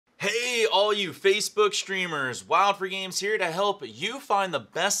all you Facebook streamers, Wild for Games here to help you find the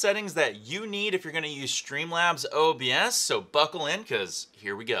best settings that you need if you're going to use Streamlabs OBS, so buckle in because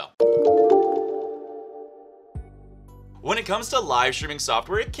here we go. When it comes to live streaming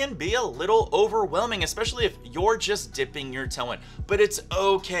software, it can be a little overwhelming, especially if you're just dipping your toe in, but it's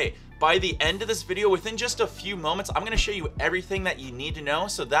okay. By the end of this video, within just a few moments, I'm going to show you everything that you need to know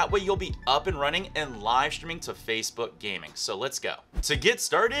so that way you'll be up and running and live streaming to Facebook gaming. So let's go. To get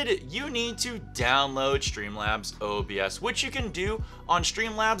started, you need to download Streamlabs OBS, which you can do on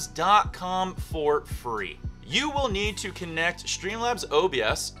streamlabs.com for free. You will need to connect Streamlabs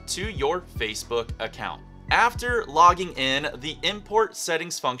OBS to your Facebook account. After logging in, the import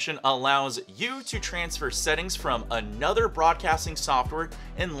settings function allows you to transfer settings from another broadcasting software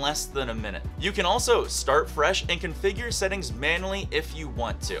in less than a minute. You can also start fresh and configure settings manually if you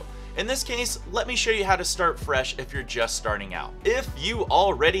want to. In this case, let me show you how to start fresh if you're just starting out. If you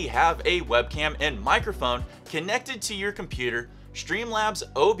already have a webcam and microphone connected to your computer, Streamlabs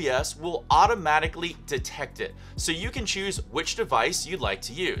OBS will automatically detect it, so you can choose which device you'd like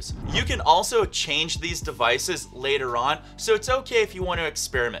to use. You can also change these devices later on, so it's okay if you want to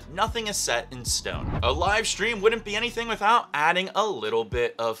experiment. Nothing is set in stone. A live stream wouldn't be anything without adding a little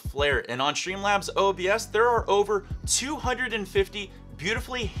bit of flair, and on Streamlabs OBS, there are over 250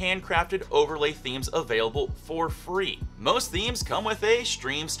 beautifully handcrafted overlay themes available for free. Most themes come with a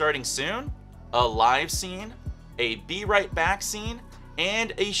stream starting soon, a live scene, a be right back scene,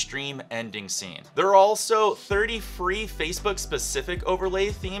 and a stream ending scene. There are also 30 free Facebook specific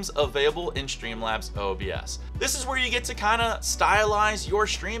overlay themes available in Streamlabs OBS. This is where you get to kind of stylize your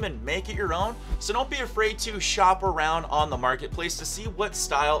stream and make it your own, so don't be afraid to shop around on the marketplace to see what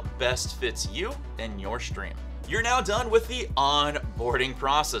style best fits you and your stream. You're now done with the onboarding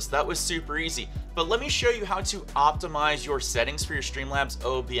process. That was super easy, but let me show you how to optimize your settings for your Streamlabs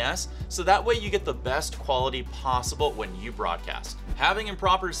OBS so that way you get the best quality possible when you broadcast. Having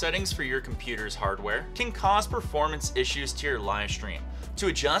improper settings for your computer's hardware can cause performance issues to your live stream. To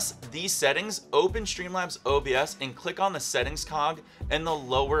adjust these settings, open Streamlabs OBS and click on the settings cog in the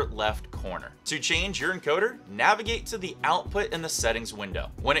lower left corner. To change your encoder, navigate to the output in the settings window.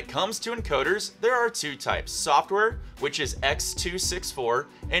 When it comes to encoders, there are two types: software, which is X264,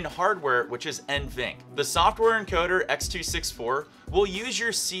 and hardware, which is NVENC. The software encoder X264 will use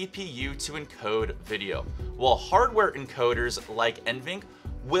your CPU to encode video, while hardware encoders like NVENC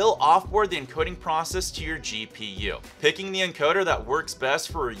will offboard the encoding process to your GPU. Picking the encoder that works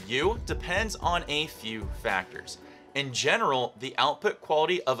best for you depends on a few factors. In general, the output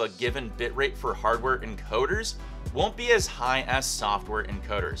quality of a given bitrate for hardware encoders won't be as high as software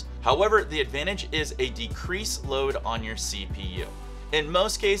encoders. However, the advantage is a decreased load on your CPU. In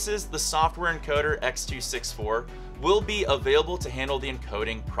most cases, the software encoder X264 will be available to handle the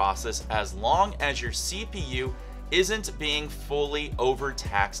encoding process as long as your CPU isn't being fully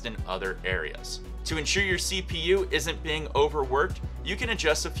overtaxed in other areas. To ensure your CPU isn't being overworked, you can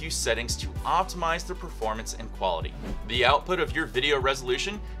adjust a few settings to optimize the performance and quality. The output of your video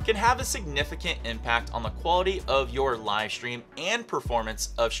resolution can have a significant impact on the quality of your live stream and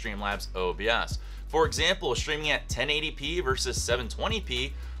performance of Streamlabs OBS. For example, streaming at 1080p versus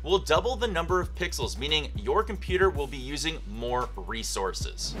 720p will double the number of pixels, meaning your computer will be using more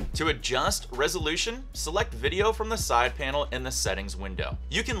resources. To adjust resolution, select video from the side panel in the settings window.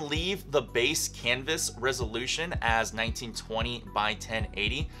 You can leave the base canvas resolution as 1920 by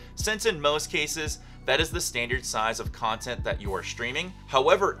 1080, since in most cases, that is the standard size of content that you are streaming.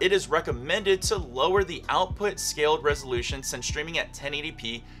 However, it is recommended to lower the output scaled resolution since streaming at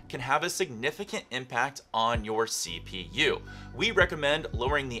 1080p can have a significant impact on your CPU. We recommend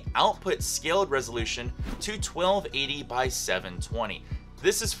lowering the output scaled resolution to 1280 by 720.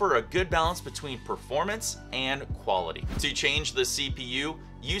 This is for a good balance between performance and quality. To change the CPU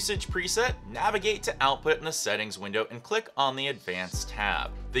usage preset, navigate to output in the settings window and click on the advanced tab.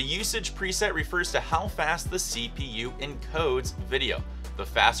 The usage preset refers to how fast the CPU encodes video. The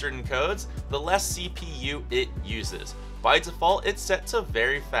faster it encodes, the less CPU it uses. By default, it's set to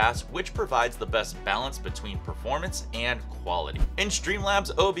very fast, which provides the best balance between performance and quality. In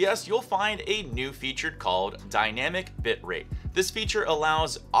Streamlabs OBS, you'll find a new feature called Dynamic Bitrate. This feature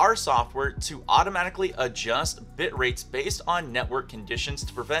allows our software to automatically adjust bit rates based on network conditions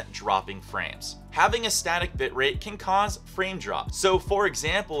to prevent dropping frames. Having a static bitrate can cause frame drop. So for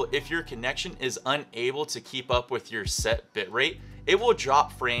example, if your connection is unable to keep up with your set bitrate, it will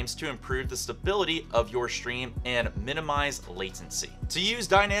drop frames to improve the stability of your stream and minimize latency. To use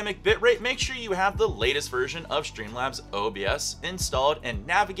dynamic bitrate, make sure you have the latest version of Streamlabs OBS installed and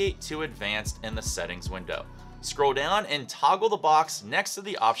navigate to advanced in the settings window. Scroll down and toggle the box next to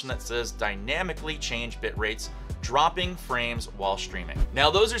the option that says dynamically change bit rates, dropping frames while streaming. Now,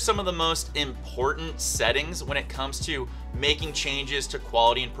 those are some of the most important settings when it comes to making changes to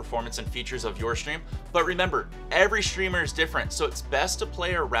quality and performance and features of your stream. But remember, every streamer is different, so it's best to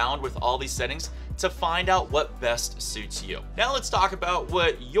play around with all these settings to find out what best suits you. Now let's talk about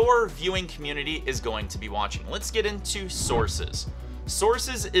what your viewing community is going to be watching. Let's get into sources.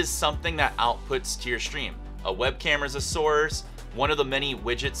 Sources is something that outputs to your stream. A webcam is a source. One of the many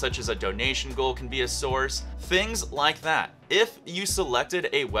widgets such as a donation goal can be a source, things like that. If you selected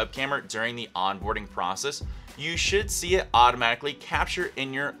a webcammer during the onboarding process, you should see it automatically capture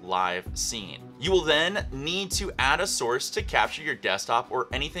in your live scene. You will then need to add a source to capture your desktop or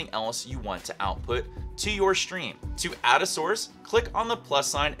anything else you want to output to your stream. To add a source, click on the plus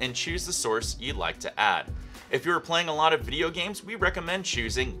sign and choose the source you'd like to add. If you're playing a lot of video games, we recommend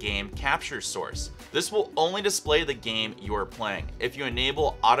choosing Game Capture Source. This will only display the game you're playing. If you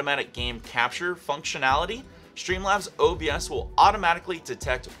enable automatic game capture functionality, Streamlabs OBS will automatically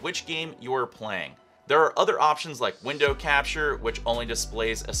detect which game you're playing. There are other options like window capture, which only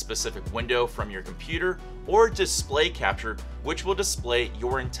displays a specific window from your computer, or display capture, which will display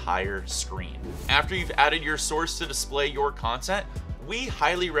your entire screen. After you've added your source to display your content, we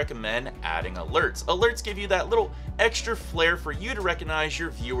highly recommend adding alerts. Alerts give you that little extra flair for you to recognize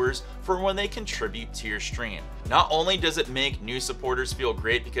your viewers for when they contribute to your stream. Not only does it make new supporters feel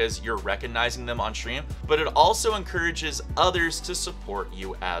great because you're recognizing them on stream, but it also encourages others to support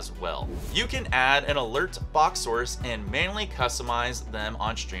you as well. You can add an alert box source and manually customize them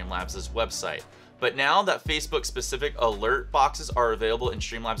on Streamlabs' website. But now that Facebook specific alert boxes are available in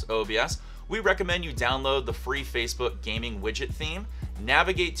Streamlabs OBS, we recommend you download the free Facebook gaming widget theme,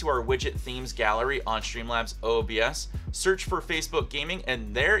 navigate to our widget themes gallery on Streamlabs OBS, search for Facebook gaming,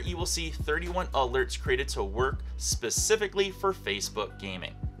 and there you will see 31 alerts created to work specifically for Facebook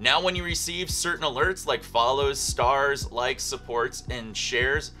gaming. Now, when you receive certain alerts like follows, stars, likes, supports, and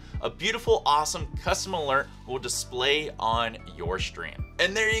shares, a beautiful, awesome custom alert will display on your stream.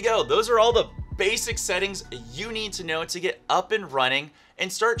 And there you go. Those are all the basic settings you need to know to get up and running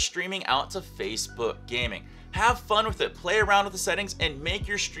and start streaming out to Facebook gaming. Have fun with it, play around with the settings, and make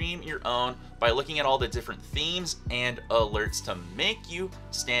your stream your own by looking at all the different themes and alerts to make you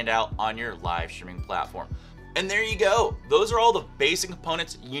stand out on your live streaming platform. And there you go. Those are all the basic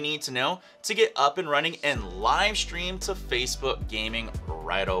components you need to know to get up and running and live stream to Facebook gaming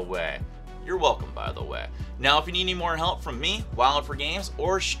right away. You're welcome, by the way. Now, if you need any more help from me, Wild for Games,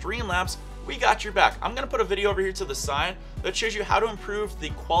 or Streamlabs, we got your back. I'm gonna put a video over here to the side that shows you how to improve the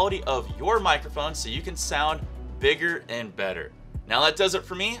quality of your microphone so you can sound bigger and better. Now that does it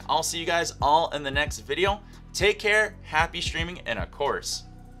for me. I'll see you guys all in the next video. Take care, happy streaming, and of course,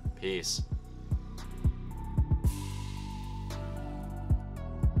 peace.